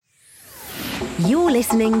You're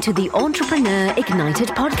listening to the Entrepreneur Ignited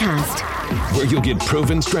podcast, where you'll get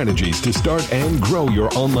proven strategies to start and grow your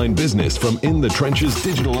online business from in the trenches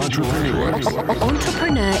digital entrepreneurs.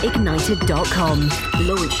 EntrepreneurIgnited.com.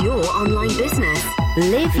 Launch your online business.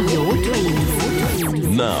 Live your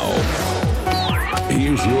dreams. Now,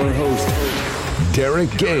 here's your host, Derek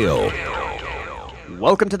Gale.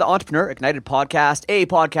 Welcome to the Entrepreneur Ignited podcast, a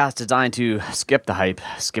podcast designed to skip the hype,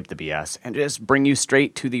 skip the BS, and just bring you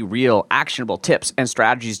straight to the real, actionable tips and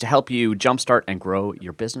strategies to help you jumpstart and grow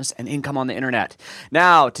your business and income on the internet.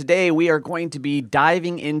 Now, today we are going to be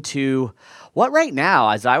diving into what right now,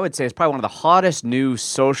 as I would say, is probably one of the hottest new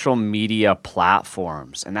social media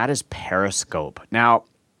platforms, and that is Periscope. Now,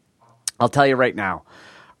 I'll tell you right now,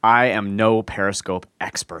 I am no Periscope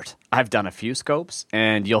expert. I've done a few scopes,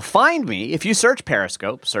 and you'll find me, if you search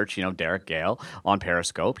Periscope, search, Derek Gale on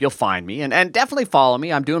Periscope, you'll find me, and definitely follow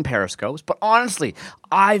me. I'm doing Periscopes, but honestly,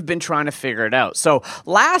 I've been trying to figure it out. So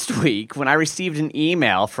last week, when I received an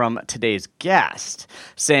email from today's guest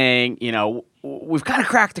saying, we've kind of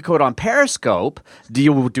cracked the code on Periscope, do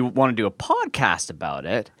you want to do a podcast about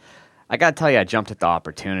it? I got to tell you, I jumped at the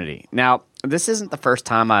opportunity. Now, this isn't the first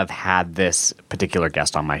time I've had this particular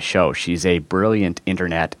guest on my show. She's a brilliant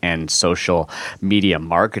internet and social media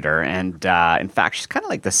marketer. And in fact, she's kind of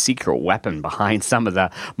like the secret weapon behind some of the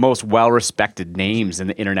most well-respected names in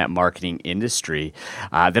the internet marketing industry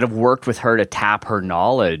that have worked with her to tap her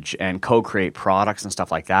knowledge and co-create products and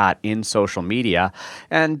stuff like that in social media.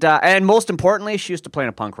 And most importantly, she used to play in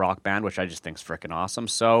a punk rock band, which I just think is freaking awesome.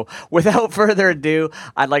 So without further ado,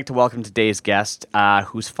 I'd like to welcome today's guest,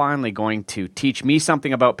 who's finally going to teach me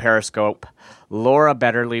something about Periscope. Laura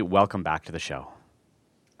Betterly, welcome back to the show.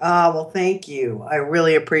 Well, thank you. I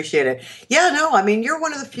really appreciate it. You're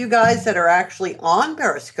one of the few guys that are actually on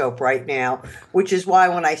Periscope right now, which is why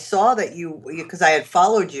when I saw that because I had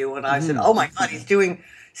followed you and I said, oh my God, he's doing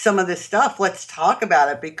some of this stuff. Let's talk about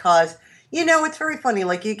it because it's very funny.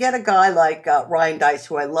 Like you get a guy like Ryan Dice,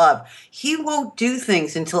 who I love. He won't do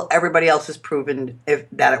things until everybody else has proven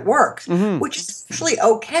that it works, which is actually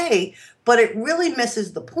okay. But it really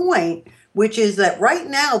misses the point, which is that right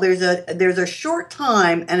now there's a short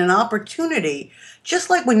time and an opportunity,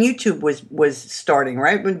 just like when YouTube was starting,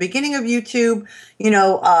 right? When the beginning of YouTube,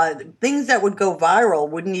 things that would go viral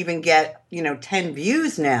wouldn't even get 10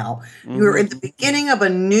 views now. You're at the beginning of a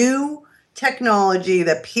new technology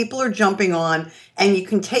that people are jumping on, and you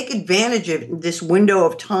can take advantage of this window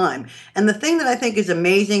of time. And the thing that I think is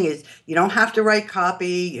amazing is you don't have to write copy.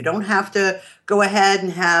 You don't have to go ahead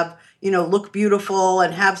and have, look beautiful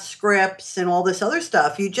and have scripts and all this other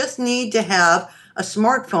stuff. You just need to have a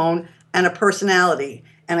smartphone and a personality.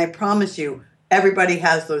 And I promise you, everybody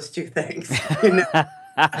has those two things. Yeah,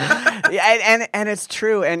 and it's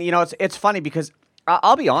true. And it's funny because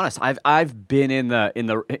I'll be honest. I've been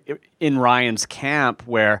in Ryan's camp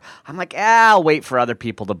where I'm like, I'll wait for other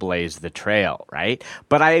people to blaze the trail, right?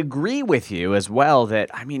 But I agree with you as well that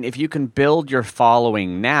if you can build your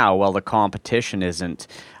following now while the competition isn't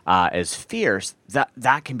as fierce,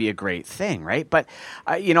 that can be a great thing, right? But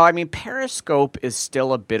Periscope is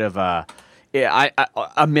still a bit of a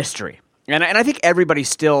mystery. And I think everybody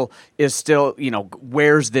still,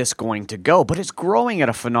 where's this going to go? But it's growing at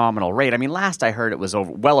a phenomenal rate. Last I heard it was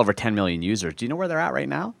well over 10 million users. Do you know where they're at right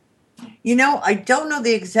now? I don't know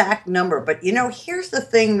the exact number, but, here's the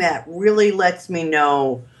thing that really lets me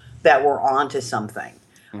know that we're onto something.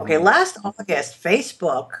 Okay, last August,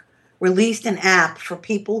 Facebook released an app for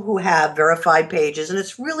people who have verified pages, and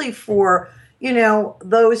it's really for,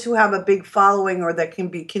 those who have a big following or that can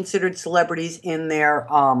be considered celebrities in their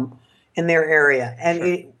area. And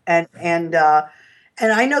sure.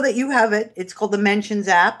 And I know that you have it. It's called the Mentions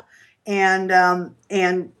app. And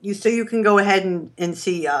you can go ahead and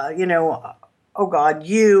see,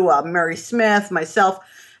 Mary Smith, myself,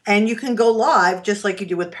 and you can go live just like you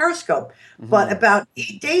do with Periscope. But about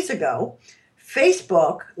 8 days ago,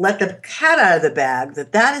 Facebook let the cat out of the bag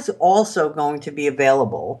that is also going to be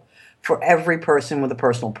available for every person with a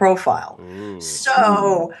personal profile. Ooh.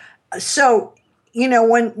 So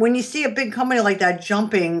when you see a big company like that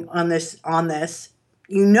jumping on this,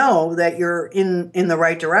 that you're in the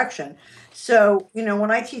right direction. So, when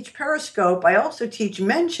I teach Periscope, I also teach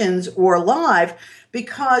Mentions or Live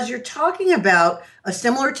because you're talking about a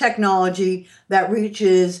similar technology that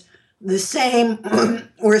reaches the same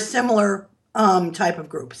or similar type of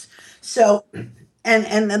groups. So,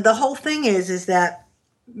 and the whole thing is that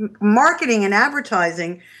marketing and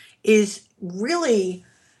advertising is really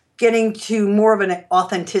getting to more of an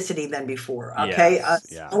authenticity than before. Okay. Yes,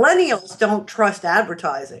 yeah. Millennials don't trust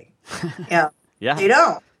advertising. Yeah. Yeah. They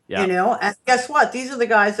don't. Yeah. And guess what? These are the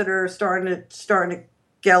guys that are starting to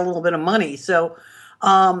get a little bit of money. So,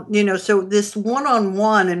 so this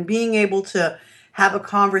one-on-one and being able to have a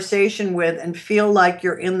conversation with and feel like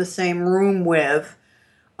you're in the same room with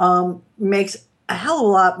makes a hell of a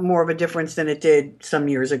lot more of a difference than it did some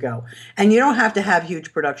years ago. And you don't have to have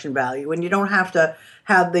huge production value, and you don't have to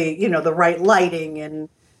have the right lighting and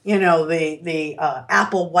the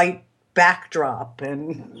Apple white backdrop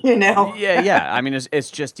and Yeah. I mean,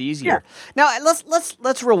 it's just easier. Now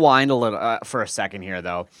let's rewind a little for a second here,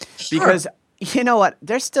 though, because you know what?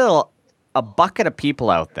 There's still a bucket of people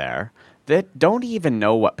out there that don't even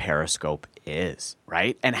know what Periscope is,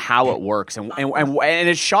 right? And how it works. And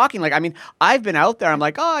it's shocking. Like, I mean, I've been out there, I'm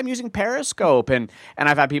like, oh, I'm using Periscope. And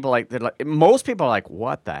I've had people most people are like,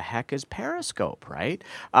 what the heck is Periscope, right?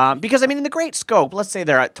 Because, I mean, in the great scope, let's say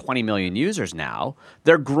they're at 20 million users now.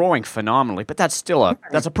 They're growing phenomenally, but that's still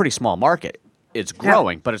that's a pretty small market. It's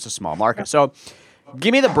growing, but it's a small market. So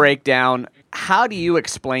give me the breakdown. How do you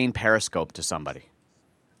explain Periscope to somebody?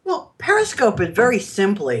 Well, Periscope is very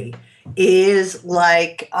simply is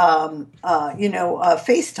like FaceTime,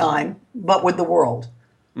 but with the world.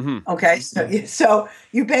 Mm-hmm. Okay, so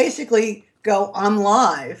you basically go, I'm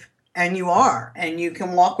live, and you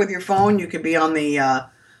can walk with your phone. You could be on the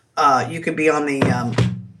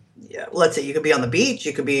let's say you could be on the beach.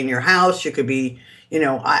 You could be in your house. You could be,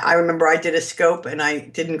 I remember I did a scope and I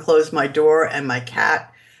didn't close my door, and my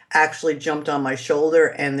cat actually jumped on my shoulder,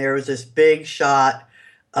 and there was this big shot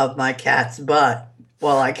of my cat's butt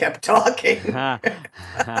while I kept talking.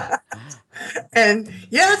 And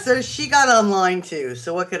so she got online too.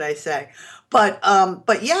 So what could I say? But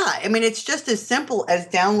yeah, I mean, it's just as simple as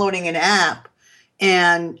downloading an app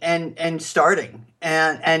and starting.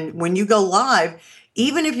 And when you go live,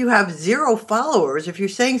 even if you have 0 followers, if you're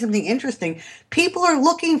saying something interesting, people are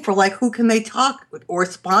looking for who can they talk or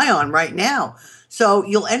spy on right now. So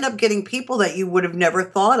you'll end up getting people that you would have never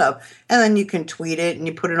thought of. And then you can tweet it and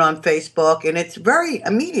you put it on Facebook, and it's very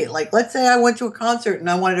immediate. Like, let's say I went to a concert and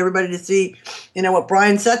I wanted everybody to see, what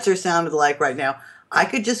Brian Setzer sounded like right now. I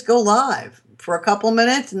could just go live for a couple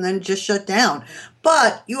minutes and then just shut down.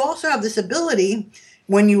 But you also have this ability,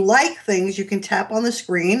 when you like things, you can tap on the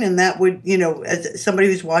screen, and that would, as somebody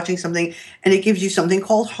who's watching something, and it gives you something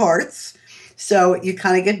called hearts. So you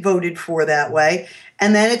kind of get voted for that way.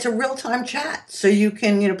 And then it's a real-time chat. So you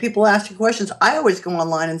can, people ask you questions. I always go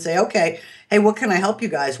online and say, okay, hey, what can I help you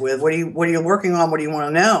guys with? What are you working on? What do you want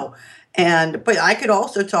to know? But I could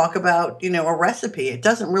also talk about, a recipe. It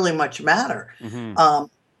doesn't really much matter.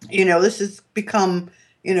 Mm-hmm. This has become,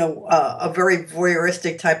 a very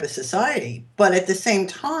voyeuristic type of society. But at the same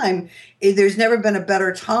time, there's never been a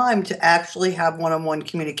better time to actually have one-on-one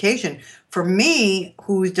communication. For me,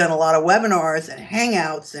 who's done a lot of webinars and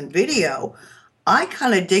hangouts and video, I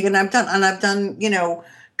kind of dig, and I've done,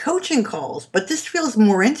 coaching calls, but this feels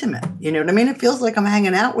more intimate. You know what I mean? It feels like I'm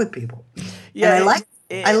hanging out with people. Yeah, and I like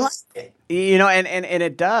it. And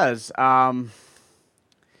it does.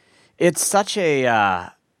 It's such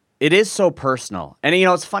a. It is so personal. And,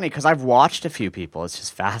 it's funny because I've watched a few people. It's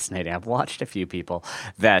just fascinating. I've watched a few people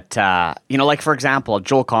that, like, for example,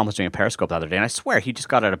 Joel Comm was doing a Periscope the other day, and I swear he just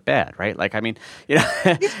got out of bed, right? Like, I mean,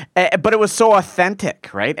 but it was so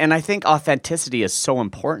authentic, right? And I think authenticity is so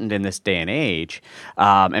important in this day and age.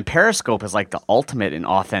 And Periscope is like the ultimate in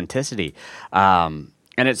authenticity. And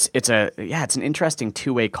it's an interesting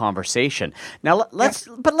two-way conversation. Now,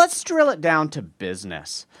 let's drill it down to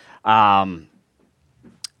business.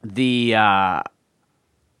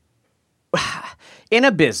 In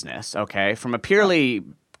a business, okay, from a purely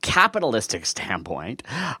capitalistic standpoint,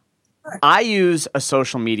 I use a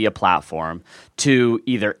social media platform to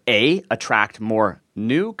either A, attract more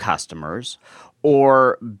new customers,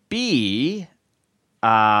 or B,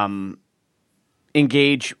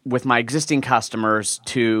 engage with my existing customers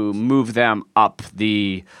to move them up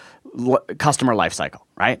the customer life cycle,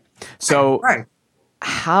 right? So right.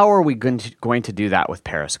 How are we going to do that with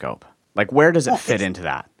Periscope? Like, where does it fit into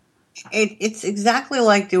that? It's exactly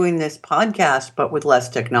like doing this podcast, but with less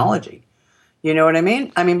technology. You know what I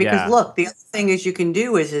mean? I mean, because look, the other thing you can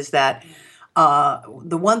do is that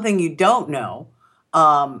the one thing you don't know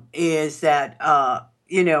is that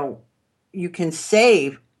you can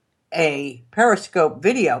save a Periscope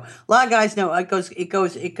video. A lot of guys know it goes in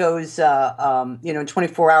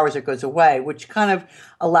 24 hours it goes away, which kind of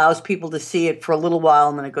allows people to see it for a little while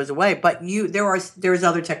and then it goes away. But there's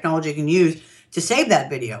other technology you can use to save that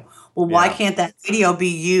video. Well, why can't that video be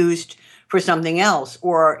used for something else?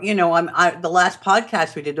 Or, the last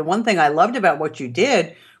podcast we did, the one thing I loved about what you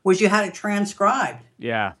did was you had it transcribed.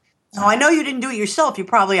 Yeah. Now, I know you didn't do it yourself. You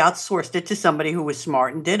probably outsourced it to somebody who was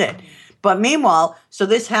smart and did it. But meanwhile, so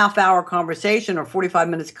this half-hour conversation or 45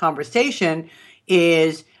 minutes conversation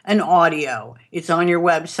is an audio. It's on your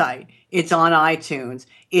website. It's on iTunes.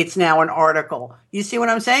 It's now an article. You see what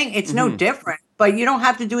I'm saying? It's no different, but you don't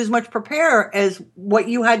have to do as much prepare as what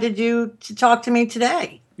you had to do to talk to me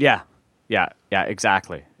today. Yeah,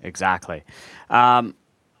 exactly.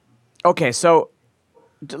 Okay, so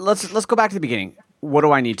let's go back to the beginning. What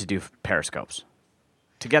do I need to do for Periscopes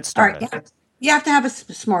to get started? All right, you have to have a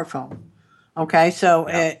smartphone. Okay, so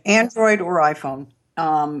Android or iPhone.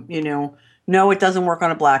 No, it doesn't work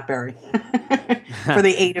on a BlackBerry. For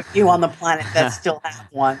the 8 of you on the planet that still have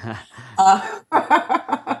one.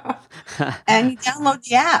 And you download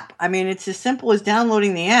the app. I mean, it's as simple as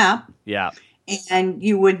downloading the app. Yeah. And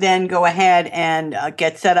you would then go ahead and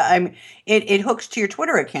get set up. I mean, it hooks to your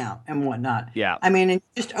Twitter account and whatnot. Yeah. I mean, and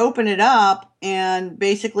just open it up and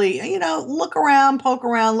basically, look around, poke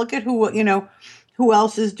around, look at who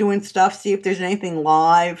else is doing stuff, see if there's anything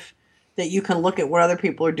live that you can look at what other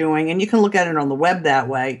people are doing. And you can look at it on the web that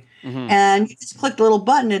way. And you just click the little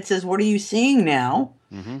button. It says, "What are you seeing now?"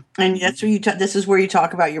 And that's where this is where you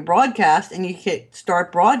talk about your broadcast, and you hit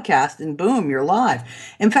start broadcast, and boom, you're live.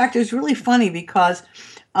 In fact, it was really funny because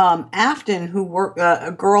Afton,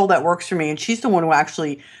 a girl that works for me, and she's the one who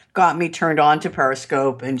actually got me turned on to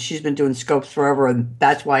Periscope, and she's been doing scopes forever, and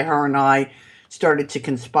that's why her and I started to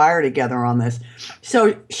conspire together on this.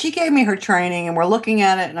 So she gave me her training, and we're looking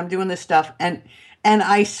at it, and I'm doing this stuff, and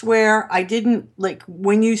I swear I didn't, like,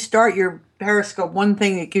 when you start your Periscope, one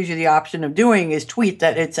thing it gives you the option of doing is tweet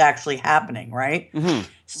that it's actually happening, right?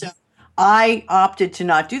 So I opted to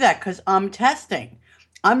not do that because I'm testing.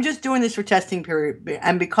 I'm just doing this for testing period.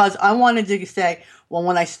 And because I wanted to say, well,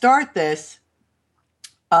 when I start this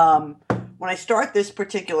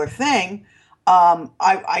particular thing,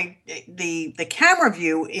 the camera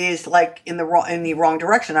view is like in the wrong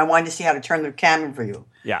direction. I wanted to see how to turn the camera view.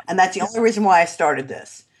 Yeah. And that's the only reason why I started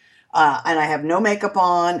this. And I have no makeup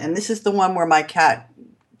on, and this is the one where my cat,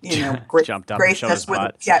 jumped up and showed his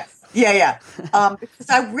butt. Yeah. Because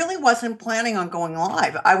I really wasn't planning on going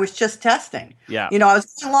live. I was just testing. Yeah. I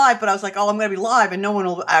was going live, but I was like, oh, I'm going to be live, and no one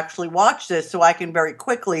will actually watch this, so I can very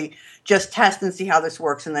quickly just test and see how this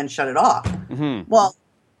works and then shut it off. Well,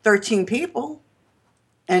 13 people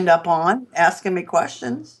end up on asking me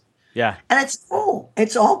questions. Yeah. And it's cool.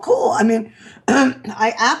 It's all cool. I mean,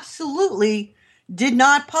 I absolutely did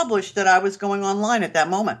not publish that I was going online at that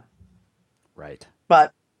moment. Right.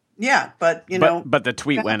 But, yeah, but the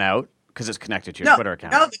tweet went out because it's connected to your Twitter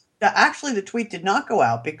account. No, actually the tweet did not go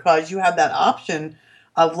out because you have that option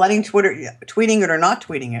of letting Twitter, tweeting it or not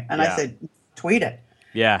tweeting it. And I said, tweet it.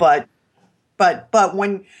 Yeah. But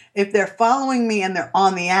if they're following me and they're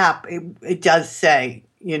on the app, it does say,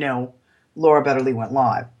 Laura Betterly went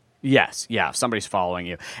live. Yes, yeah. If somebody's following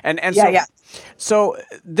you, So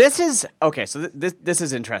this is okay. So this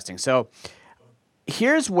is interesting. So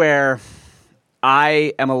here's where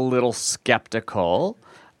I am a little skeptical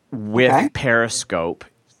with Periscope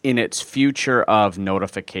in its future of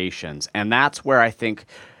notifications, and that's where I think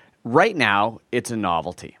right now it's a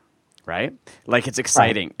novelty, right? Like it's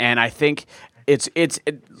exciting, and I think it's.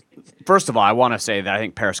 First of all, I want to say that I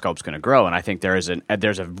think Periscope's going to grow, and I think there's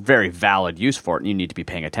a very valid use for it, and you need to be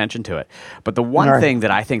paying attention to it. But the one thing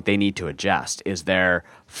that I think they need to adjust is their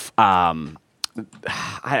the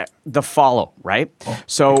follow, right?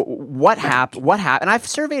 So what happened? And I've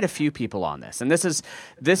surveyed a few people on this, and this is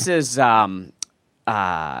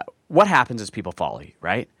what happens is people follow you,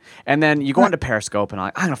 right? And then you go into Periscope and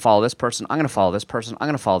I'm going to follow this person, I'm going to follow this person, I'm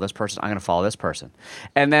going to follow this person, I'm going to follow this person.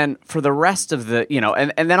 And then for the rest of the,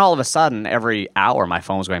 and then all of a sudden, every hour, my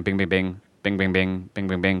phone was going bing, bing, bing, bing, bing, bing, bing,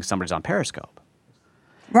 bing, bing, somebody's on Periscope.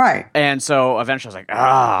 Right. And so eventually I was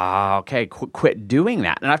like, okay, quit doing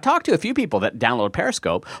that. And I've talked to a few people that downloaded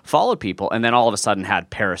Periscope, followed people, and then all of a sudden had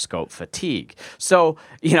Periscope fatigue. So,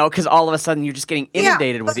 because all of a sudden you're just getting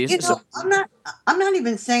inundated with these. I'm not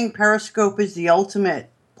even saying Periscope is the ultimate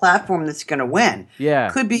platform that's going to win. Yeah.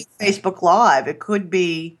 It could be Facebook Live. It could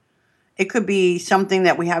be something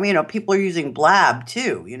that we have, people are using Blab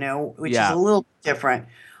too, which is a little different,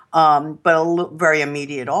 but very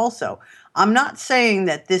immediate also. I'm not saying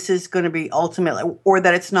that this is going to be ultimately, or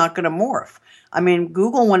that it's not going to morph. I mean,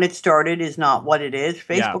 Google when it started is not what it is.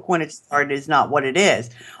 Facebook when it started is not what it is.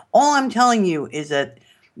 All I'm telling you is that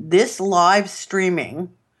this live streaming,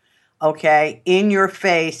 in your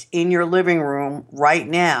face, in your living room right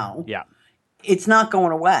now, it's not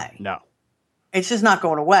going away. No. It's just not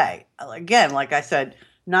going away. Again, like I said,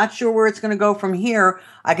 Not sure where it's going to go from here.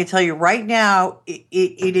 I can tell you right now, it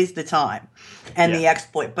is the time and the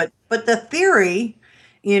exploit. But the theory,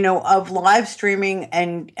 of live streaming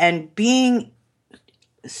and being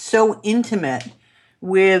so intimate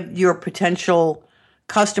with your potential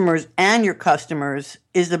customers and your customers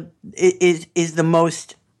is the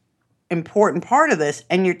most important part of this.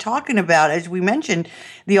 And you're talking about, as we mentioned,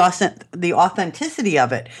 the authenticity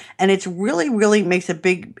of it, and it's really makes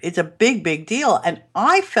it's a big deal. And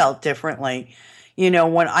I felt differently, when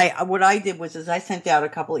what I did was I sent out a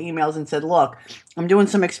couple of emails and said, look, I'm doing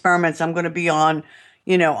some experiments. I'm going to be I'm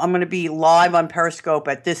going to be live on Periscope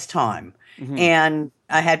at this time. And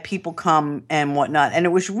I had people come and whatnot. And it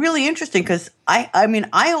was really interesting because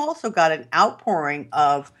I also got an outpouring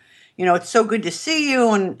of, it's so good to see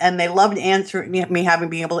you, and they loved being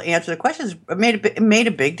able to answer the questions. It made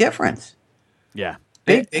a big difference. Yeah,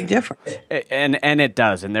 big difference. And it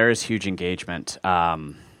does, and there is huge engagement.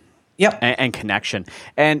 Yep, and connection.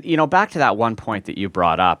 And back to that one point that you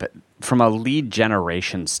brought up, from a lead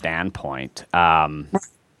generation standpoint,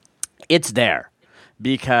 it's there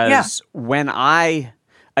because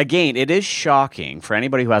again, it is shocking for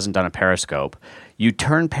anybody who hasn't done a Periscope. You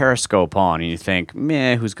turn Periscope on and you think,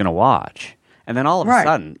 meh, who's going to watch? And then all of a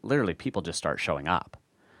sudden, literally, people just start showing up.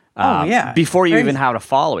 Before you even have a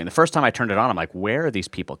following. The first time I turned it on, I'm like, where are these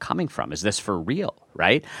people coming from? Is this for real?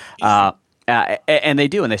 Right? And they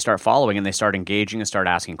do, and they start following, and they start engaging and start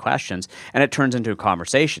asking questions, and it turns into a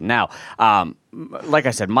conversation. Now, like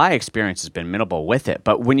I said, my experience has been minimal with it,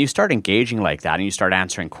 but when you start engaging like that and you start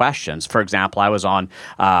answering questions, for example, I was on,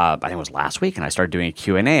 I think it was last week, and I started doing a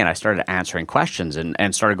Q&A, and I started answering questions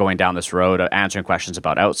and started going down this road of answering questions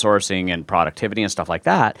about outsourcing and productivity and stuff like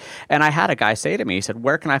that. And I had a guy say to me, he said,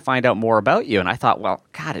 where can I find out more about you? And I thought, well,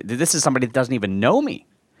 God, this is somebody that doesn't even know me.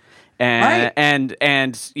 And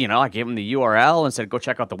I gave him the URL and said, go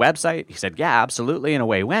check out the website. He said, yeah, absolutely. And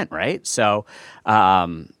away he went, right? So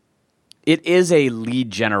it is a lead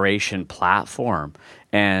generation platform.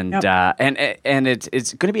 And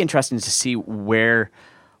it's going to be interesting to see where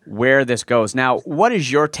this goes. Now, what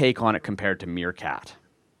is your take on it compared to Meerkat?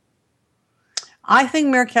 I think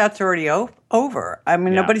Meerkat's already over. I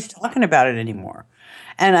mean, nobody's talking about it anymore.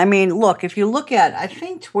 And I mean, look, if you look at, I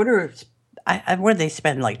think Twitter, where did they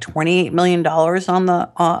spend like $28 million on the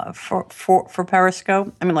for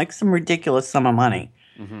Periscope? I mean, like some ridiculous sum of money.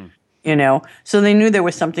 So they knew there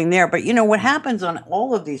was something there. But what happens on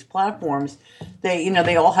all of these platforms?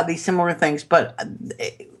 They all have these similar things. But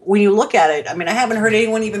when you look at it, I mean, I haven't heard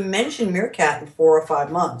anyone even mention Meerkat in 4 or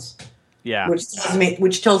 5 months. Yeah,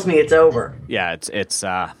 which tells me it's over. Yeah,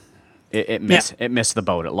 it missed the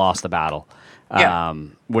boat. It lost the battle.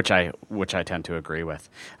 Which I tend to agree with.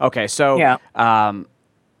 Okay, so I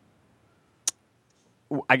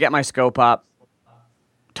get my scope up.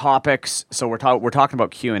 Topics. So we're talking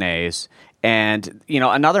about Q&As, and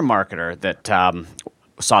another marketer that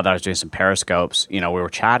saw that I was doing some Periscopes. We were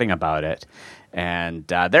chatting about it, and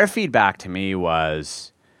their feedback to me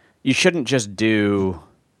was, you shouldn't just do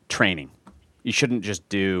training. You shouldn't just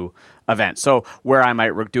do events. So where I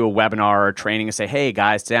might do a webinar or training and say, hey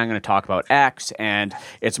guys, today I'm going to talk about X, and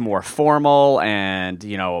it's more formal, and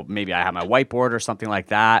maybe I have my whiteboard or something like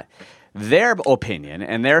that. Their opinion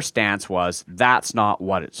and their stance was, that's not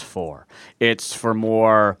what it's for. It's for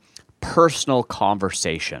more personal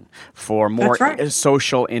conversation, for more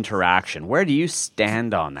social interaction. Where do you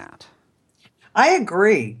stand on that? I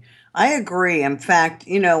agree. In fact,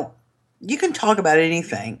 you can talk about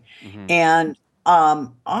anything. And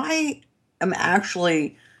I am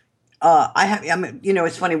actually,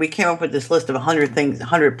 it's funny, we came up with this list of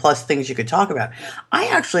 100 plus things you could talk about. I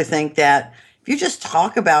actually think that if you just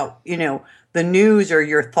talk about, the news or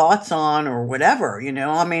your thoughts on or whatever,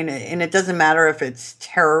 I mean, and it doesn't matter if it's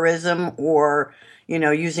terrorism or,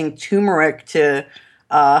 using turmeric to,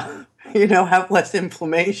 have less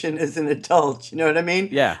inflammation as an adult. You know what I mean?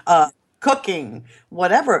 Yeah. Cooking,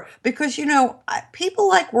 whatever, because people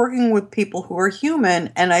like working with people who are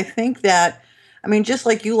human, and I think that, I mean, just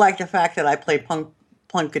like you like the fact that I play punk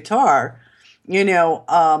guitar,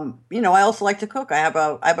 I also like to cook. I have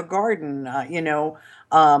a garden, my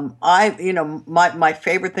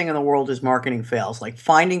favorite thing in the world is marketing fails, like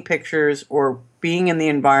finding pictures or being in the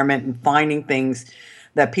environment and finding things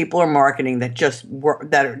that people are marketing that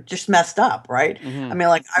are just messed up, right? I mean,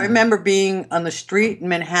 like I remember being on the street in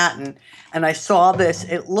Manhattan, and I saw this.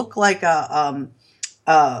 It looked like I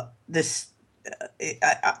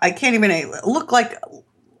can't even. It looked like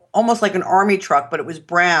almost like an army truck, but it was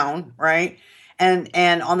brown, right?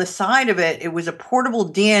 And on the side of it, it was a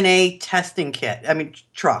portable DNA testing kit. I mean,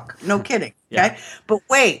 truck. No kidding. Okay, but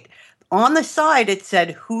wait. on the side it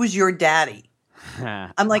said, "Who's your daddy?"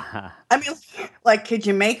 I'm like, I mean, like, could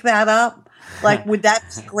you make that up? Like, would that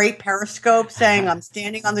be great Periscope saying I'm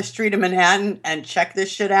standing on the street of Manhattan and check this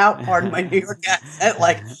shit out? Pardon my New York accent.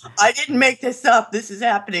 Like, I didn't make this up. This is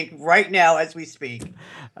happening right now as we speak.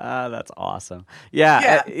 That's awesome.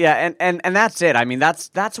 Yeah, Yeah. and that's it. I mean,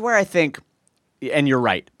 that's where I think, and you're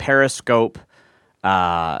right. Periscope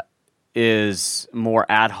is more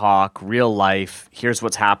ad hoc, real life. Here's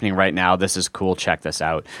what's happening right now. This is cool. Check this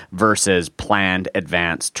out. Versus planned,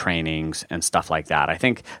 advanced trainings and stuff like that. I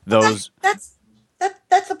think those.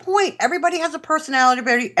 That's the point. Everybody has a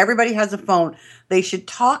personality. Everybody has a phone. They should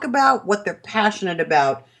talk about what they're passionate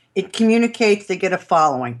about. It communicates. They get a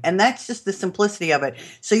following, and that's just the simplicity of it.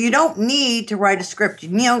 So you don't need to write a script. You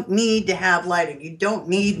don't need to have lighting. You don't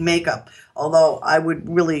need makeup. Although I would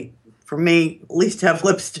really, for me, at least have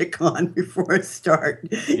lipstick on before I start.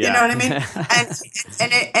 You know what I mean?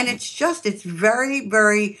 And it's very,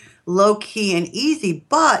 very low key and easy.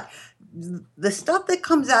 But the stuff that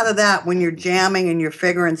comes out of that when you're jamming and you're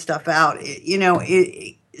figuring stuff out,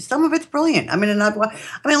 some of it's brilliant. I mean, look,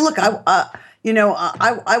 I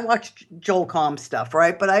watch Joel Comm stuff,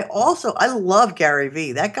 right? But I love Gary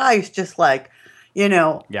Vee. That guy is just like,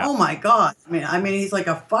 oh my God. I mean, he's like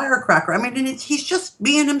a firecracker. I mean, and he's just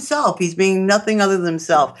being himself. He's being nothing other than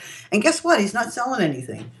himself. And guess what? He's not selling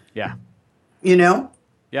anything. Yeah.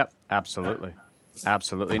 Yep, absolutely.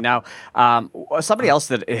 Absolutely. Now, somebody else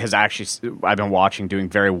that has actually, I've been watching doing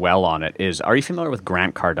very well on it is, are you familiar with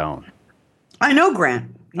Grant Cardone? I know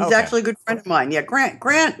Grant. He's actually a good friend of mine. Yeah,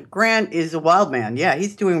 Grant is a wild man. Yeah,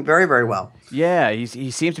 he's doing very, very well. Yeah,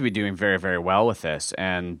 he seems to be doing very, very well with this.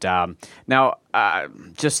 And now,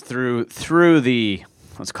 just through the,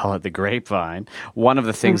 let's call it the grapevine, one of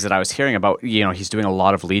the things that I was hearing about, he's doing a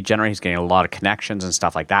lot of lead generation. He's getting a lot of connections and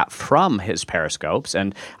stuff like that from his Periscopes.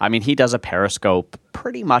 And I mean, he does a Periscope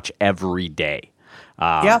pretty much every day.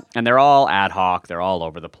 And they're all ad hoc. They're all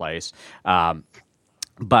over the place.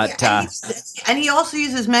 But and he also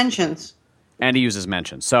uses mentions. And he uses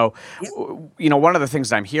mentions. So, one of the things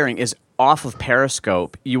that I'm hearing is off of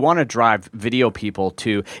Periscope, you want to drive video people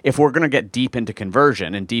to, if we're going to get deep into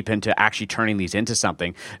conversion and deep into actually turning these into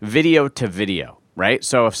something, video to video, right?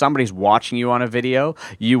 So if somebody's watching you on a video,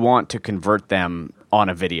 you want to convert them on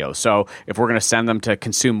a video. So if we're going to send them to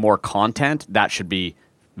consume more content, that should be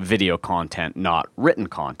video content, not written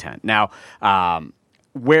content. Now,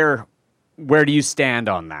 where do you stand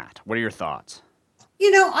on that? What are your thoughts?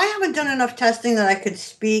 I haven't done enough testing that I could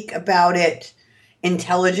speak about it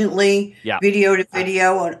intelligently, video to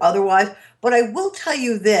video and otherwise. But I will tell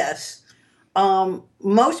you this.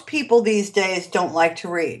 Most people these days don't like to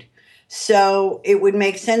read. So it would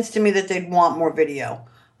make sense to me that they'd want more video.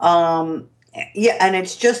 And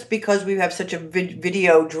it's just because we have such a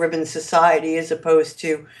video-driven society as opposed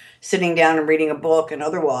to sitting down and reading a book and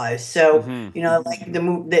otherwise. So, like the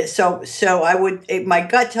move. So I would. My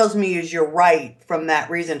gut tells me is you're right from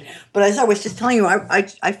that reason. But as I was just telling you,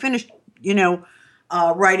 I finished,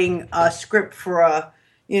 writing a script for a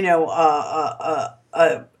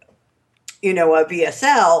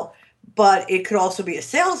VSL, but it could also be a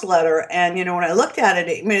sales letter. And when I looked at it,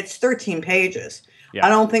 it's 13 pages. Yeah. I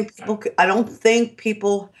don't think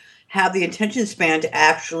people have the attention span to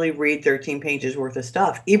actually read 13 pages worth of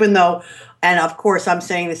stuff. Even though, and of course, I'm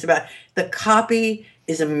saying this about the copy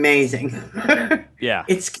is amazing. Yeah,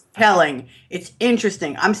 it's compelling. It's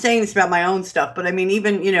interesting. I'm saying this about my own stuff, but I mean,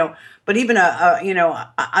 I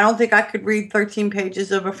don't think I could read 13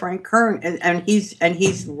 pages of a Frank Kern, and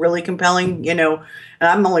he's really compelling. And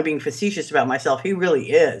I'm only being facetious about myself. He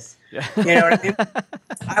really is. You know what I mean?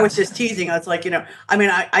 I was just teasing. I was like,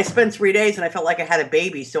 I spent 3 days and I felt like I had a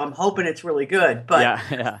baby, so I'm hoping it's really good. But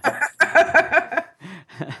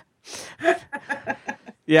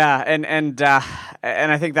yeah, and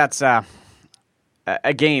I think that's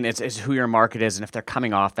again, it's who your market is, and if they're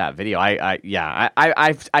coming off that video, I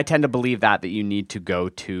tend to believe that you need to go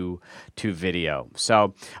to video.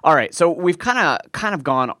 So all right, so we've kind of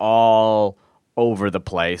gone all over the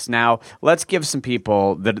place. Now, let's give some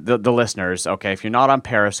people, the listeners, okay, if you're not on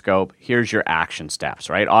Periscope, here's your action steps,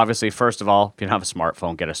 right? Obviously, first of all, if you don't have a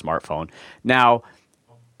smartphone, get a smartphone. Now,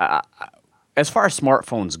 as far as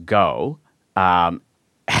smartphones go,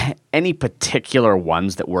 any particular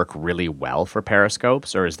ones that work really well for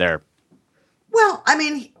Periscopes, or is there? Well, I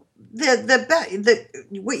mean,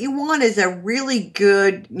 what you want is a really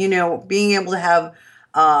good, being able to have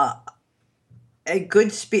a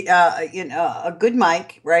good a good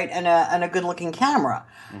mic, right, and a good looking camera.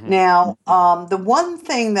 Mm-hmm. Now, the one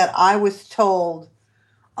thing that I was told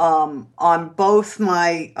on both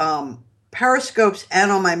my Periscopes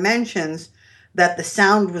and on my mentions that the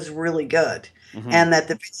sound was really good and that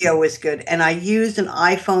the video was good. And I used an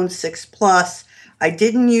iPhone 6 Plus. I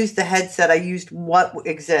didn't use the headset. I used what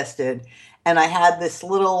existed. And I had this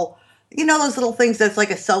little, those little things that's like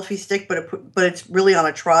a selfie stick, but it's really on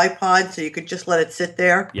a tripod, so you could just let it sit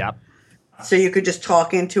there. Yep. So you could just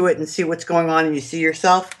talk into it and see what's going on and you see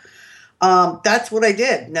yourself. That's what I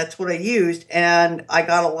did. And that's what I used. And I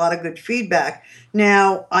got a lot of good feedback.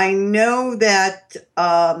 Now, I know that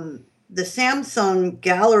the Samsung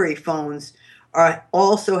Gallery phones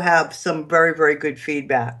also have some very, very good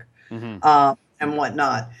feedback and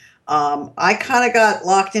whatnot. I kind of got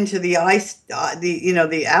locked into the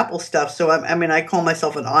Apple stuff. So I call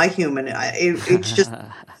myself an iHuman. It's just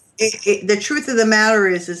the truth of the matter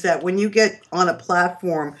is that when you get on a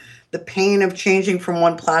platform, the pain of changing from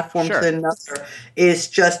one platform to another is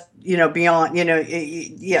just beyond.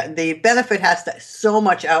 The benefit has to so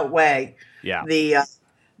much outweigh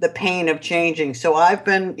the pain of changing. So I've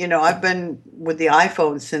been with the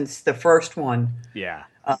iPhone since the first one. Yeah.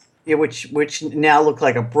 Which now look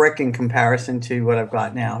like a brick in comparison to what I've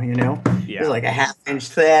got now. It's like a half-inch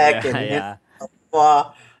thick, and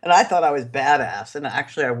I thought I was badass, and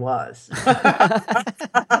actually I was.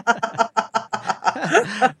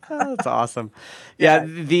 That's awesome. Yeah.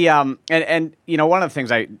 And one of the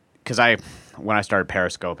things when I started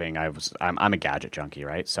periscoping, I'm a gadget junkie,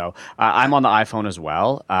 right? So I'm on the iPhone as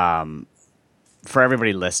well. For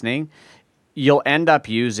everybody listening, you'll end up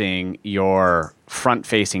using your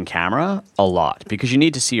front-facing camera a lot because you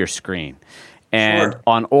need to see your screen. And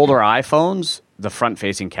on older iPhones, the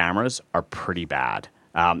front-facing cameras are pretty bad.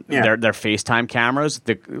 They're FaceTime cameras.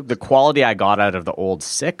 The quality I got out of the old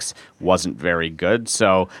 6 wasn't very good.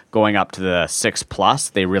 So going up to the 6 Plus,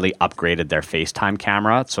 they really upgraded their FaceTime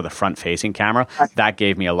camera. So the front-facing camera, that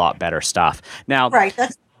gave me a lot better stuff. Now,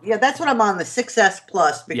 that's what I'm on, the 6S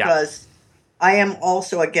Plus, because I am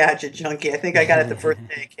also a gadget junkie. I think I got it the first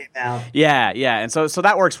day it came out. Yeah. And so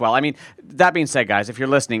that works well. I mean, that being said, guys, if you're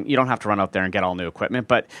listening, you don't have to run out there and get all new equipment.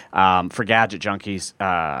 But for gadget junkies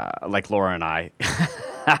like Laura and I,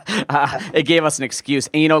 it gave us an excuse.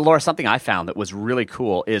 And, Laura, something I found that was really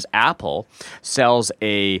cool is Apple sells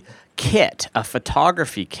a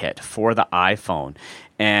photography kit for the iPhone.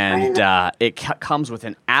 And it comes with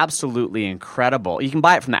an absolutely incredible. You can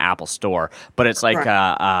buy it from the Apple Store, but it's like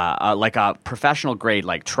a professional grade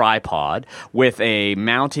tripod with a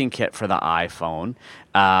mounting kit for the iPhone,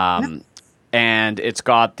 and it's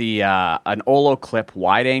got the an Olo clip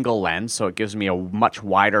wide angle lens, so it gives me a much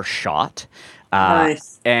wider shot.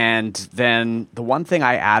 Nice. And then the one thing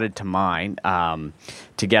I added to mine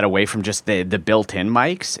to get away from just the built-in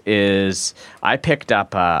mics is I picked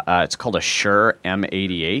up it's called a Shure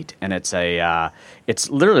M88, and it's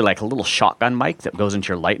literally like a little shotgun mic that goes into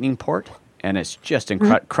your Lightning port, and it's just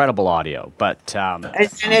incredible audio. But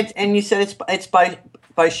and you said it's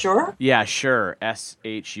by Shure? Yeah, Shure,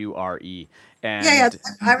 SHURE. And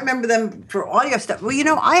I remember them for audio stuff. Well,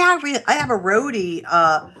 I have a Rode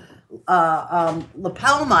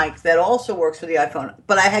lapel mic that also works for the iPhone,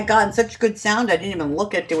 but I had gotten such good sound I didn't even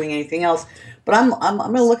look at doing anything else. But I'm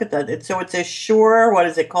going to look at that. It's a Shure. What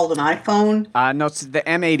is it called? An iPhone? No, it's the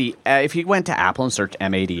M80. If you went to Apple and search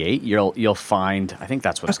M88, you'll find. I think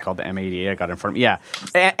that's what it's called. The M88. I got it in front of me. Yeah,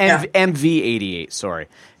 MV88. Sorry.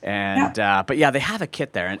 And but they have a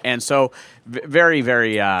kit there, and so very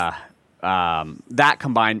very. That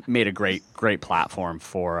combined made a great platform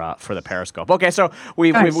for the Periscope. Okay, so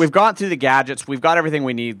we've gone through the gadgets. We've got everything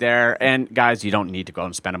we need there. And guys, you don't need to go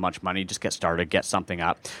and spend a bunch of money. Just get started, get something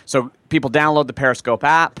up. So people download the Periscope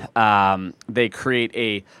app. They create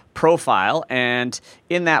a profile, and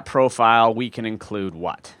in that profile, we can include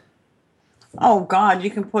what? Oh God,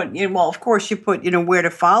 you can put. Well, of course, you put where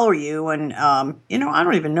to follow you, and I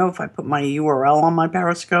don't even know if I put my URL on my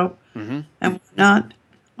Periscope and whatnot.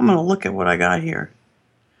 I'm going to look at what I got here.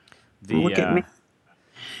 Look at me.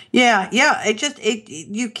 Yeah. You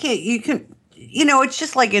can, it's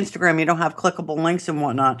just like Instagram. You don't have clickable links and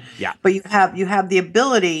whatnot. Yeah. But you have the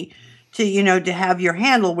ability to, to have your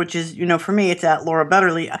handle, which is, for me, it's at Laura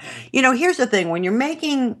Betterly. Here's the thing. When you're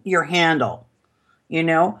making your handle,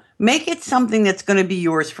 make it something that's going to be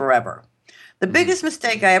yours forever. The biggest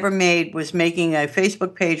mistake I ever made was making a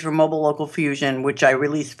Facebook page for Mobile Local Fusion, which I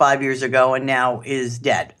released 5 years ago and now is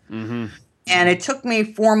dead. Mm-hmm. And it took me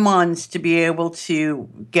 4 months to be able to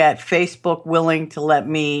get Facebook willing to let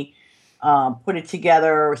me put it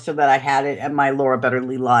together so that I had it at my Laura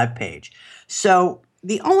Betterly Live page. So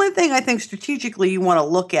the only thing I think strategically you want to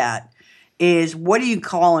look at is what are you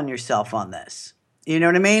calling yourself on this? You know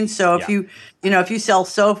what I mean? So if you sell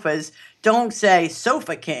sofas, don't say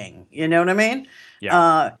sofa king. You know what I mean?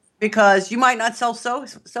 Yeah. Because you might not sell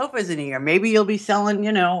sofas in a year. Maybe you'll be selling,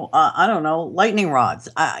 I don't know, lightning rods.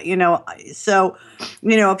 So,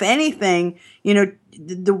 if anything,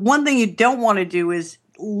 the one thing you don't want to do is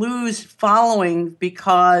lose following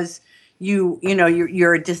because you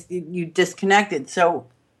disconnected. So,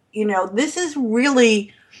 this is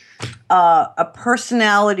really a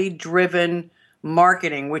personality driven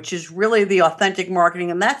marketing, which is really the authentic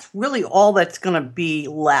marketing, and that's really all that's going to be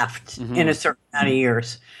left in a certain amount of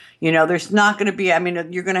years. There's not going to be. I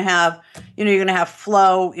mean, you're going to have,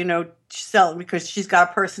 Flo, sell because she's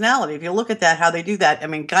got a personality. If you look at that, how they do that. I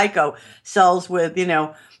mean, Geico sells with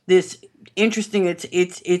this interesting.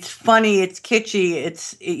 It's funny. It's kitschy.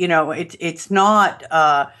 It's not.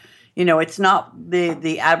 It's not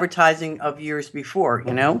the advertising of years before.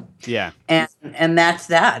 Yeah. And that's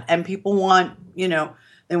that. And people want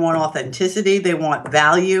they want authenticity. They want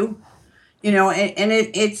value.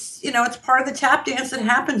 It's part of the tap dance that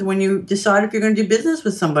happens when you decide if you're going to do business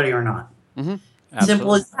with somebody or not.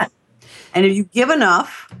 Simple as that. And if you give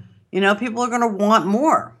enough, people are going to want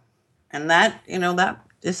more. And that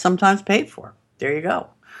is sometimes paid for. There you go.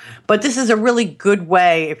 But this is a really good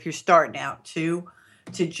way if you're starting out to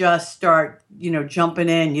just start, jumping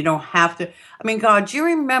in. You don't have to. I mean, God, do you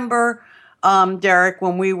remember, Derek,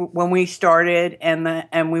 when we started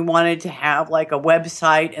and we wanted to have like a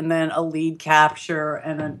website and then a lead capture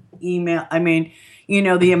and an email? I mean,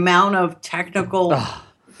 the amount of technical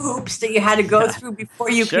hoops that you had to go through before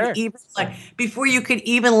you could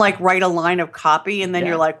even write a line of copy, and then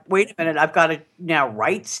you're like, wait a minute, I've got to now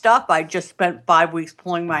write stuff. I just spent 5 weeks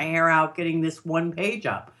pulling my hair out getting this one page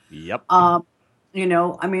up. Yep. I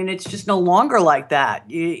mean, it's just no longer like that.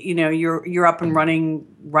 You're up and running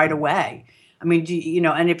right away. I mean,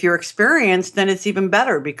 and if you're experienced, then it's even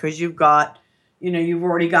better because you've got, you've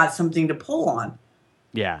already got something to pull on.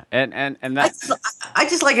 Yeah, and that's I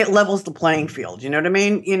just like it levels the playing field. You know what I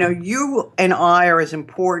mean? You and I are as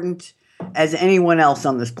important as anyone else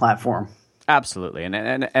on this platform. Absolutely,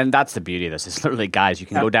 and that's the beauty of this. It's literally, guys, you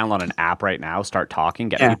can go download an app right now, start talking,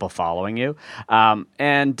 get people following you,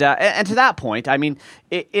 and to that point, I mean,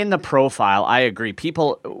 in the profile, I agree.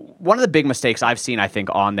 People, one of the big mistakes I've seen, I think,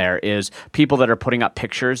 on there is people that are putting up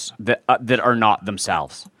pictures that are not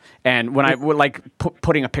themselves. And when I would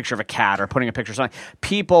putting a picture of a cat or putting a picture of something,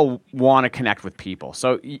 people want to connect with people.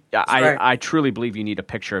 So I truly believe you need a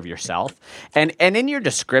picture of yourself. And in your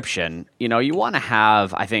description, you want to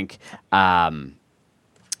have, I think,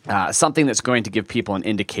 something that's going to give people an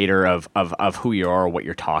indicator of who you are or what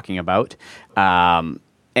you're talking about.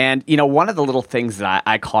 And, one of the little things that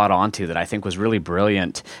I caught on to that I think was really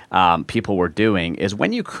brilliant people were doing is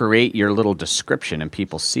when you create your little description and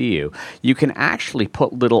people see you, you can actually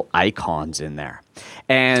put little icons in there.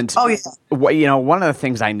 And one of the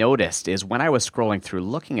things I noticed is when I was scrolling through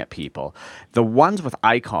looking at people, the ones with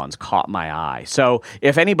icons caught my eye. So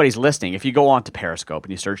if anybody's listening, if you go on to Periscope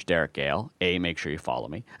and you search Derek Gale, A, make sure you follow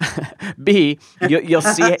me. B, you'll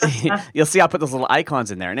see I put those little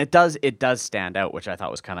icons in there, and it does stand out, which I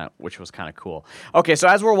thought was kind of cool. Okay, so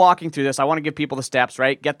as we're walking through this, I want to give people the steps,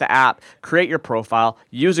 right? Get the app, create your profile,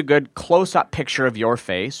 use a good close-up picture of your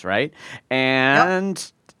face, right?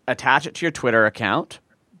 And attach it to your Twitter account.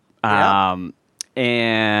 And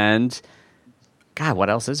God, what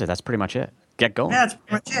else is there? That's pretty much it. Get going. That's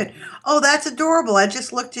pretty much it. Oh, that's adorable. I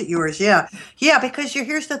just looked at yours. Yeah. Because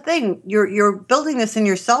here's the thing. You're building this in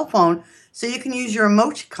your cell phone so you can use your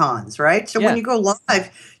emoticons, right? So when you go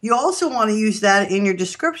live, you also want to use that in your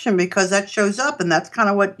description because that shows up, and that's kind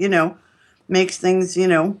of what makes things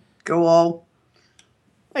go all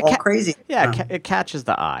crazy. Yeah, it catches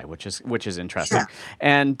the eye, which is interesting. Yeah.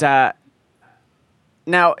 And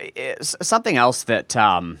now something else that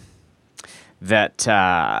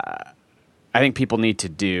I think people need to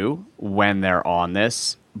do when they're on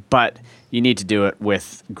this, but you need to do it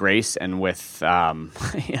with grace and with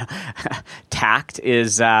tact,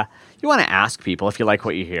 is you want to ask people if you like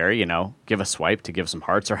what you hear, give a swipe to give some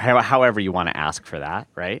hearts, or however you want to ask for that,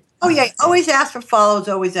 right? Oh, yeah. Always ask for follows,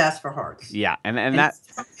 always ask for hearts. Yeah, and that...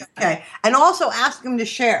 Okay. And also ask them to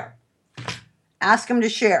share. Ask them to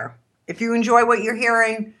share. If you enjoy what you're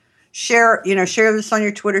hearing, share this on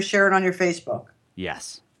your Twitter, share it on your Facebook.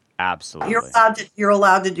 Yes, absolutely. You're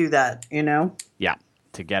allowed to do that, Yeah,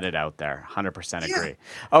 to get it out there. 100% agree.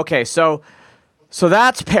 Okay, so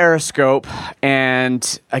that's Periscope,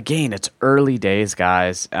 and again, it's early days,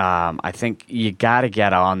 guys. I think you got to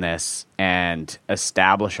get on this and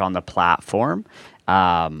establish on the platform.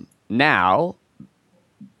 Now,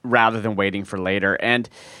 rather than waiting for later. And,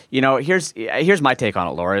 here's my take on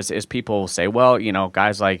it, Laura, is people say, well,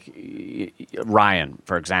 guys like Ryan,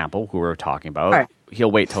 for example, who we're talking about, Right.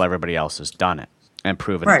 he'll wait till everybody else has done it and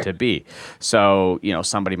proven Right. it to be. So,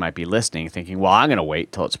 somebody might be listening thinking, well, I'm going to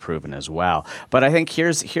wait till it's proven as well. But I think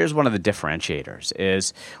here's one of the differentiators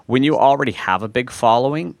is when you already have a big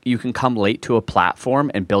following, you can come late to a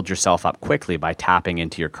platform and build yourself up quickly by tapping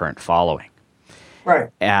into your current following.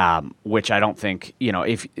 Right. Which I don't think,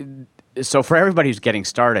 so for everybody who's getting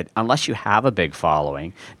started, unless you have a big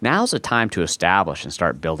following, now's the time to establish and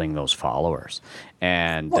start building those followers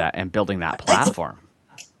and building that platform.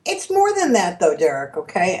 It's more than that, though, Derek.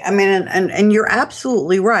 Okay, I mean, and you're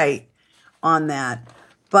absolutely right on that.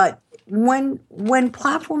 But when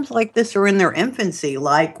platforms like this are in their infancy,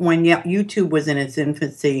 like when YouTube was in its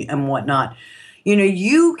infancy and whatnot,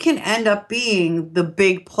 you can end up being the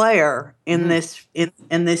big player in this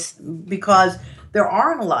in this because there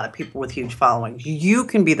aren't a lot of people with huge followings. You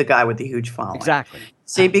can be the guy with the huge following. Exactly.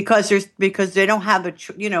 See, because they don't have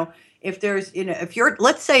the if there's if you're,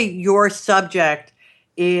 let's say your subject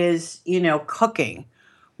is cooking.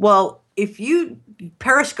 Well, if you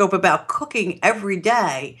Periscope about cooking every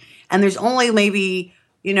day and there's only maybe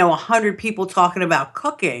 100 people talking about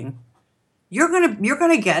cooking, you're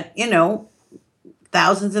gonna get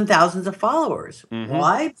thousands and thousands of followers. Mm-hmm.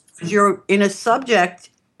 Why? Because you're in a subject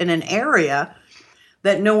in an area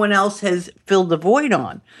that no one else has filled the void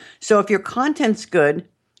on. So if your content's good,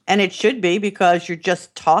 and it should be because you're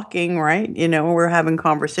just talking, right? We're having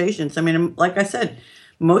conversations. I mean, like I said,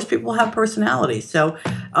 most people have personalities. So,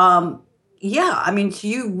 yeah, I mean, so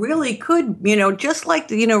you really could, just like,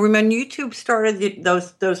 remember YouTube started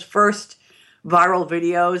those first viral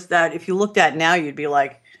videos that if you looked at now, you'd be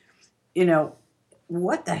like,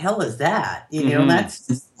 what the hell is that? That's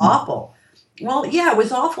just awful. Well, yeah, it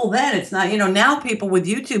was awful then. It's not, now people with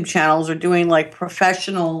YouTube channels are doing like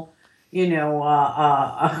professional,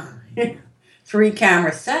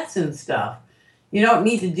 3-camera sets and stuff. You don't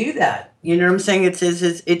need to do that. You know what I'm saying? It's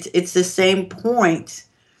the same point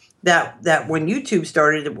that when YouTube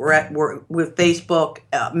started, we're with Facebook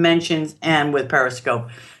mentions and with Periscope.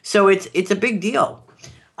 So it's a big deal.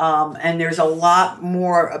 And there's a lot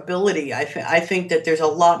more ability. I think that there's a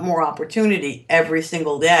lot more opportunity every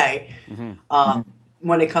single day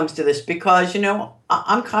when it comes to this because,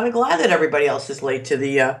 I'm kind of glad that everybody else is late to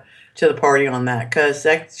the party on that because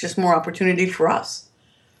that's just more opportunity for us.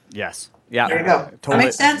 Yes. Yeah. There you go. Totally, That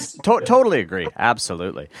makes sense? Totally agree.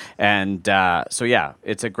 Absolutely. And so, yeah,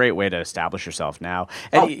 it's a great way to establish yourself now.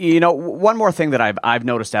 And, one more thing that I've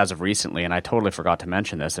noticed as of recently, and I totally forgot to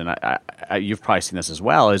mention this, and you've probably seen this as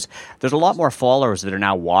well, is there's a lot more followers that are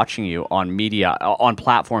now watching you on media, on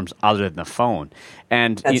platforms other than the phone.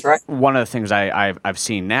 And That's right. One of the things I've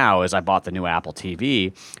seen now is I bought the new Apple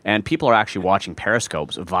TV, and people are actually watching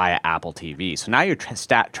Periscopes via Apple TV. So now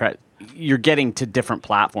you're getting to different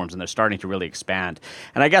platforms and they're starting to really expand.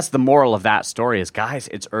 And I guess the moral of that story is, guys,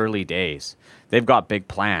 it's early days. They've got big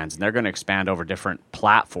plans and they're going to expand over different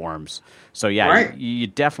platforms. So yeah, right. you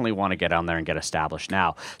definitely want to get on there and get established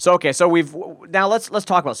now. So okay, so let's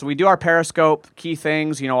talk about. So we do our Periscope key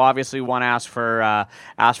things. Obviously we want to ask for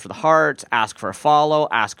the heart, ask for a follow,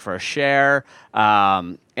 ask for a share,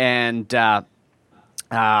 and let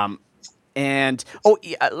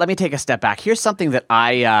me take a step back. Here's something that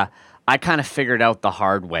I kind of figured out the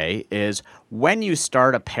hard way is when you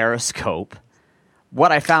start a Periscope,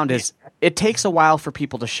 what I found is it takes a while for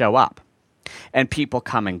people to show up and people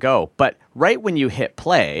come and go. But right when you hit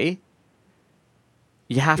play,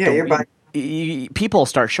 you have people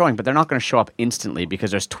start showing, but they're not going to show up instantly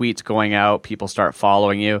because there's tweets going out. People start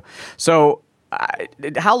following you. So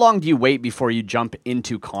how long do you wait before you jump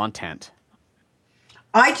into content?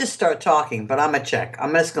 I just start talking, but I'm a check.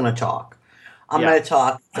 I'm just going to talk. I'm going to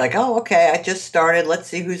talk. It's like, oh, okay, I just started. Let's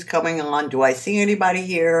see who's coming on. Do I see anybody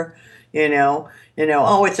here?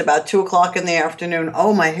 Oh, it's about 2:00 in the afternoon.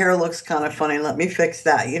 Oh, my hair looks kind of funny. Let me fix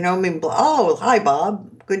that. Oh, hi,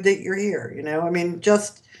 Bob. Good that you're here.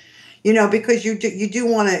 Just, because you do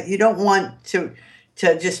want to, you don't want to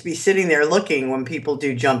just be sitting there looking when people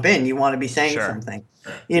do jump in. You want to be saying something.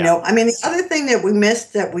 The other thing that we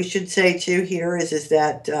missed that we should say too here is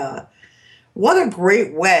that what a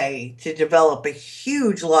great way to develop a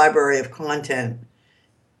huge library of content,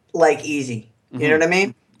 like easy. You know what I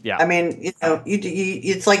mean? Yeah.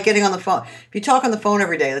 It's like getting on the phone. If you talk on the phone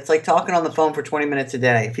every day, it's like talking on the phone for 20 minutes a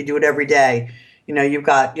day. If you do it every day, you've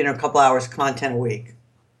got, a couple hours of content a week.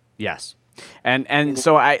 Yes. And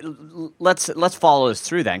so let's follow this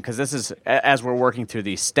through then, because this is as we're working through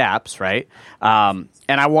these steps, right? And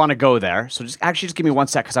I want to go there. So just give me one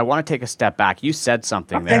sec, because I want to take a step back. You said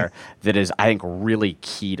something there that is, I think, really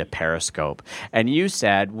key to Periscope. And you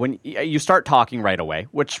said when you start talking right away,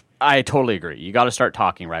 which I totally agree. You got to start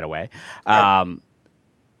talking right away.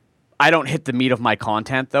 I don't hit the meat of my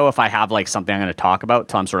content, though, if I have like something I'm going to talk about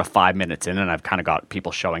till I'm sort of 5 minutes in and I've kind of got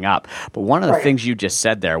people showing up. But one of the things you just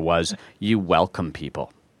said there was you welcome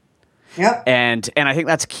people. Yep. And I think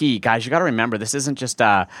that's key, guys. You got to remember, this isn't just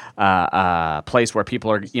a place where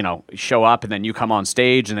people are, show up and then you come on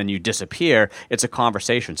stage and then you disappear. It's a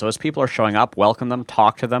conversation. So as people are showing up, welcome them,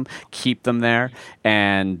 talk to them, keep them there,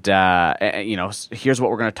 and here's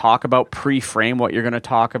what we're going to talk about. Pre-frame what you're going to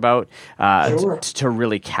talk about to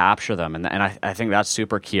really capture them, and I think that's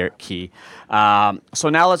super key. So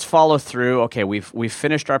now let's follow through. Okay, we've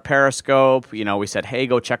finished our Periscope. We said, hey,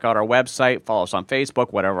 go check out our website, follow us on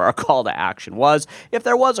Facebook, whatever our call to action was, if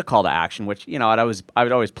there was a call to action, which I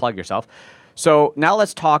would always plug yourself. So now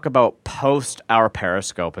let's talk about post our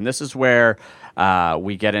Periscope, and this is where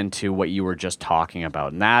we get into what you were just talking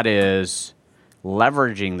about, and that is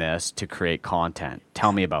leveraging this to create content.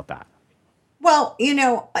 Tell me about that. Well,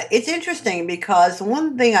 it's interesting because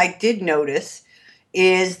one thing I did notice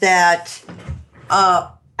is that I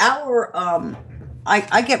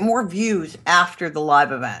get more views after the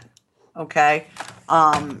live event. Okay,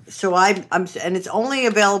 so I'm and it's only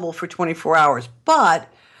available for 24 hours.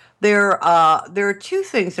 But there are two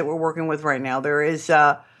things that we're working with right now. There's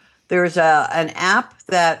an app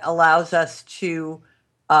that allows us to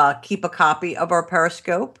keep a copy of our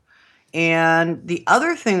Periscope, and the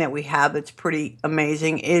other thing that we have that's pretty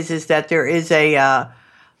amazing is that there is a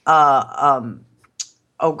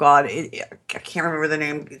oh God, I can't remember the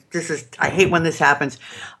name. I hate when this happens,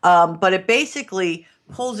 but it basically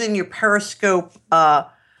pulls in your Periscope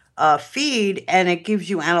feed and it gives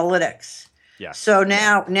you analytics. Yeah. So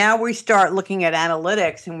now we start looking at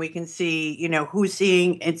analytics and we can see, who's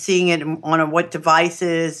seeing it on what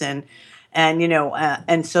devices and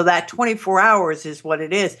so that 24 hours is what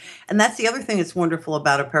it is. And that's the other thing that's wonderful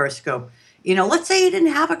about a Periscope. Let's say you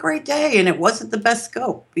didn't have a great day and it wasn't the best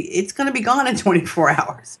scope. It's going to be gone in 24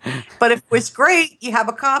 hours. But if it was great, you have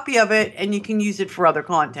a copy of it and you can use it for other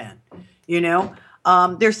content,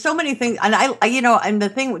 There's so many things, and and the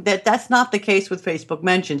thing that's not the case with Facebook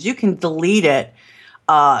mentions. You can delete it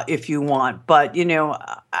if you want, but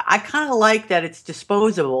I kind of like that it's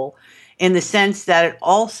disposable in the sense that it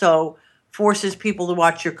also forces people to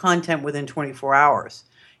watch your content within 24 hours.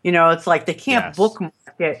 It's like they can't bookmark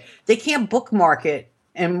it. They can't bookmark it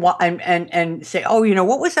and say, oh,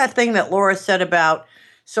 what was that thing that Laura said about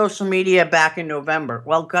social media back in November?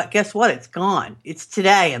 Well, guess what? It's gone. It's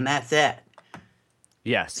today, and that's it.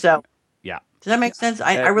 Yes. So, yeah. Does that make sense?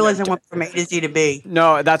 I realize I went from A to Z to B.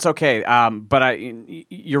 No, that's okay. But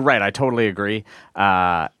you're right. I totally agree.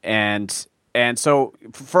 And so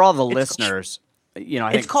for all the listeners, I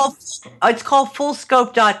think it's called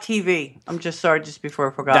fullscope.tv. I'm just sorry, just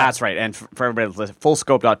before I forgot. That's right. And for everybody that's listening,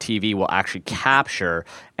 fullscope.tv will actually capture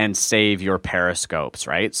and save your Periscopes,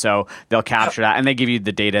 right? So they'll capture that, and they give you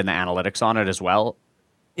the data and the analytics on it as well.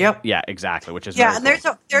 Yep. Yeah, exactly. Which is and there's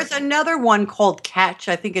another one called Catch.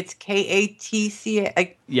 I think it's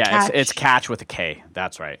KATC. Yeah, it's Catch with a K.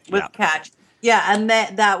 That's right. With Catch. Yeah, and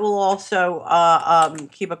that will also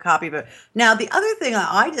keep a copy of it. Now, the other thing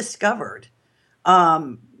I discovered,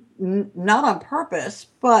 not on purpose,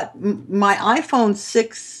 but my iPhone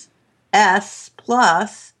 6S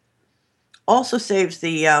Plus also saves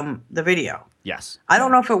the video. Yes. I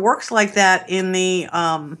don't know if it works like that in the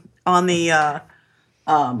on an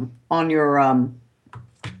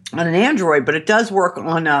Android, but it does work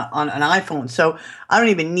on an iPhone. So I don't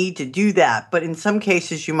even need to do that. But in some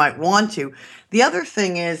cases, you might want to. The other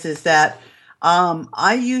thing is that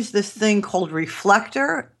I use this thing called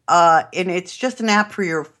Reflector, and it's just an app for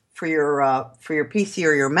your PC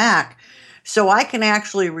or your Mac. So I can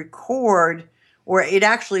actually record, or it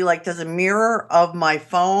actually does a mirror of my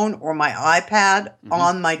phone or my iPad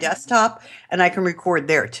on my desktop, and I can record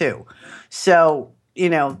there too. So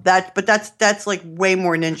that's like way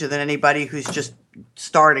more ninja than anybody who's just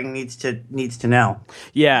starting needs to know.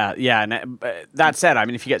 Yeah. And that said, I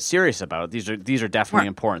mean, if you get serious about it, these are definitely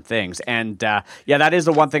important things. And that is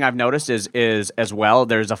the one thing I've noticed is as well.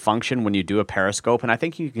 There's a function when you do a Periscope, and I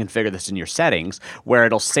think you can configure this in your settings where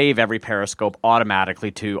it'll save every Periscope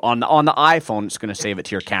automatically to on the iPhone. It's going to save it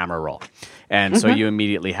to your camera roll. And so you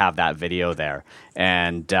immediately have that video there,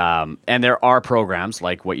 and there are programs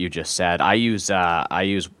like what you just said. I use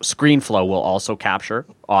ScreenFlow will also capture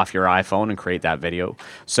off your iPhone and create that video.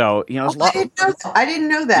 So, there's a lot. I didn't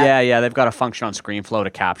know that. Yeah. They've got a function on ScreenFlow to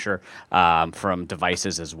capture from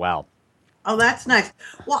devices as well. Oh, that's nice.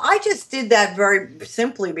 Well, I just did that very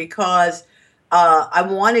simply because I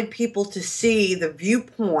wanted people to see the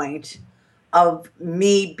viewpoint of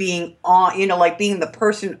me being on, like being the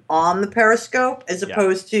person on the Periscope, as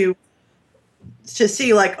opposed to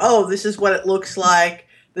see like, oh, this is what it looks like.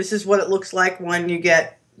 This is what it looks like when you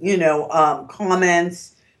get,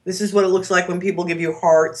 comments. This is what it looks like when people give you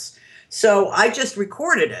hearts. So I just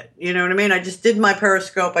recorded it. You know what I mean? I just did my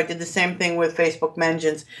Periscope. I did the same thing with Facebook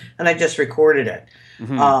Mentions, and I just recorded it.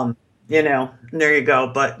 And there you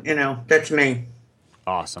go. But, that's me.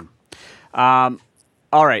 Awesome.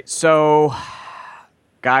 All right. So,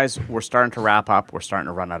 guys, we're starting to wrap up. We're starting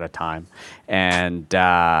to run out of time. And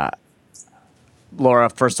Laura,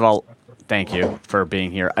 first of all, thank you for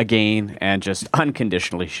being here again and just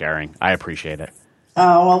unconditionally sharing. I appreciate it.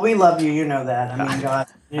 Oh, well, we love you. You know that. I mean, God,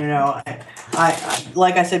 I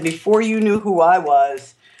like I said, before you knew who I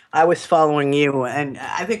was following you. And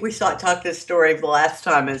I think we talked this story the last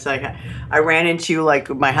time. It's like I ran into you, like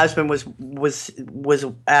my husband was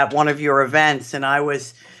at one of your events, and I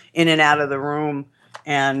was in and out of the room.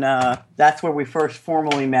 And that's where we first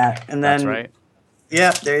formally met. And then, that's right.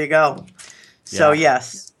 Yeah, there you go. So,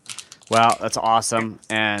 yes. Well, that's awesome.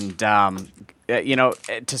 And,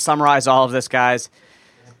 to summarize all of this, guys,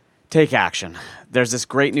 take action. There's this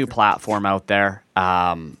great new platform out there,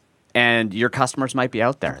 and your customers might be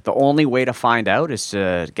out there. The only way to find out is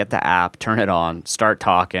to get the app, turn it on, start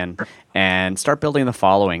talking, and start building the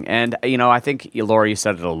following. And, I think, Laura, you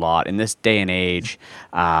said it a lot. In this day and age,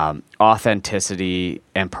 authenticity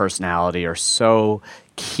and personality are so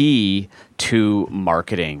key to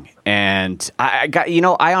marketing. And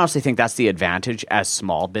I honestly think that's the advantage as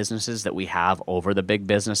small businesses that we have over the big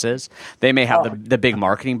businesses. They may have the big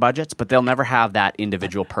marketing budgets, but they'll never have that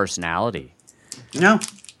individual personality. No.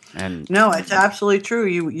 And no, it's absolutely true.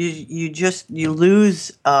 You lose.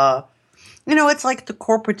 It's like the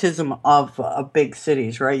corporatism of big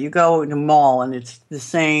cities, right? You go in a mall and it's the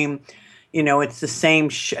same. It's the same.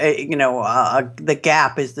 The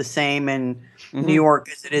Gap is the same in New York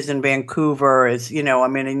as it is in Vancouver.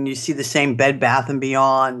 And you see the same Bed Bath and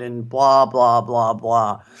Beyond and blah blah blah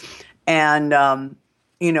blah. And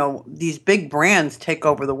these big brands take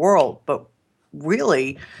over the world, but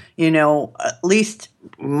really, at least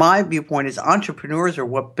my viewpoint is entrepreneurs are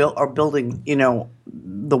what are building,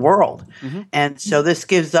 the world. And so this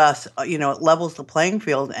gives us, it levels the playing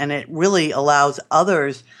field, and it really allows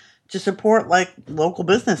others to support like local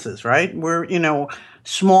businesses, right? We're,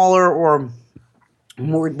 smaller or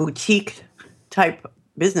more boutique type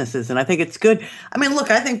businesses. And I think it's good. I mean, look,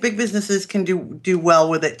 I think big businesses can do well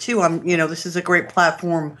with it too. This is a great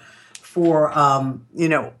platform for, I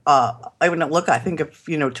think if,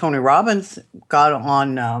 Tony Robbins got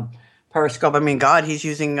on Periscope, he's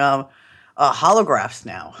using holographs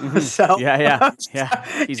now. So yeah.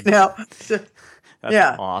 He's,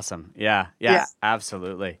 That's awesome. Yeah,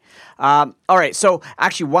 absolutely. All right. So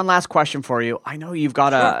actually one last question for you. I know you've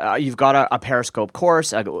got a Periscope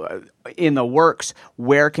course in the works.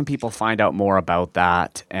 Where can people find out more about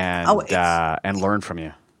that and learn from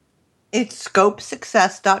you? It's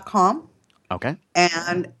scopesuccess.com. Okay.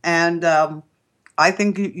 And I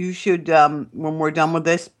think you should, when we're done with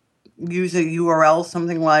this, use a URL,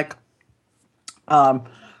 something like,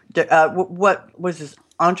 what was this?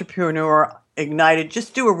 Entrepreneur Ignited.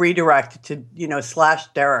 Just do a redirect to,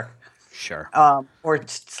 /Derek. Sure. Or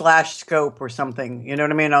 /scope or something. You know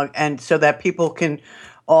what I mean? And so that people can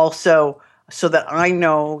also, so that I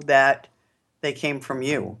know that they came from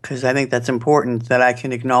you, because I think that's important, that I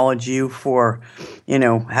can acknowledge you for,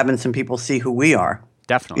 having some people see who we are.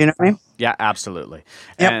 Definitely. You know what I mean? Yeah, absolutely.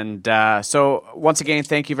 Yep. And so once again,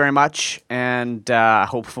 thank you very much. And I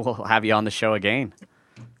hope we'll have you on the show again.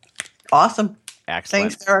 Awesome.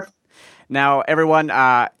 Excellent. Thanks, Derek. Now, everyone,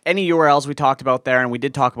 any URLs we talked about there, and we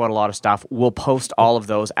did talk about a lot of stuff, we'll post all of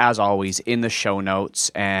those, as always, in the show notes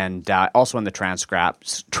and also in the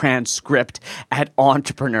transcript at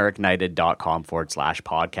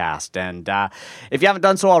entrepreneurignited.com/podcast. And if you haven't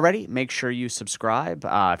done so already, make sure you subscribe.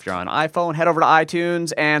 If you're on iPhone, head over to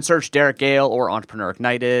iTunes and search Derek Gale or Entrepreneur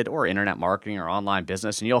Ignited or Internet Marketing or Online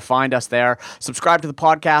Business, and you'll find us there. Subscribe to the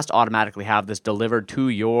podcast, automatically have this delivered to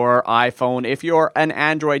your iPhone. If you're an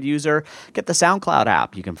Android user, get the SoundCloud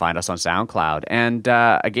app. You can find us on SoundCloud. And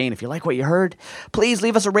again, if you like what you heard, please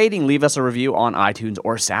leave us a rating, leave us a review on iTunes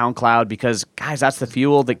or SoundCloud, because, guys, that's the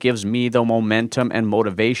fuel that gives me the momentum and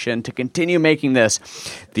motivation to continue making this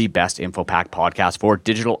the best info-packed podcast for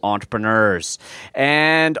digital entrepreneurs.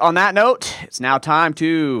 And on that note, it's now time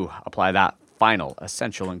to apply that final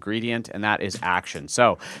essential ingredient, and that is action.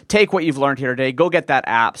 So take what you've learned here today, go get that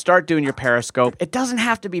app, start doing your Periscope. It doesn't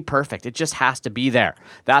have to be perfect. It just has to be there.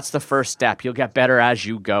 That's the first step. You'll get better as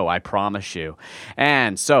you go, I promise you.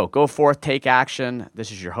 And so go forth, take action.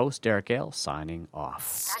 This is your host, Derek Gale, signing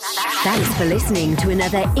off. Thanks for listening to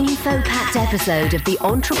another info-packed episode of the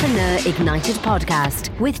Entrepreneur Ignited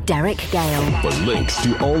podcast with Derek Gale. For links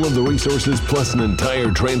to all of the resources plus an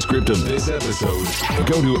entire transcript of this episode,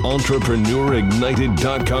 go to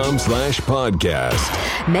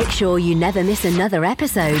entrepreneurignited.com/podcast. Make sure you never miss another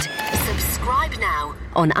episode. Subscribe now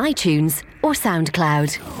on iTunes or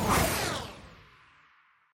SoundCloud.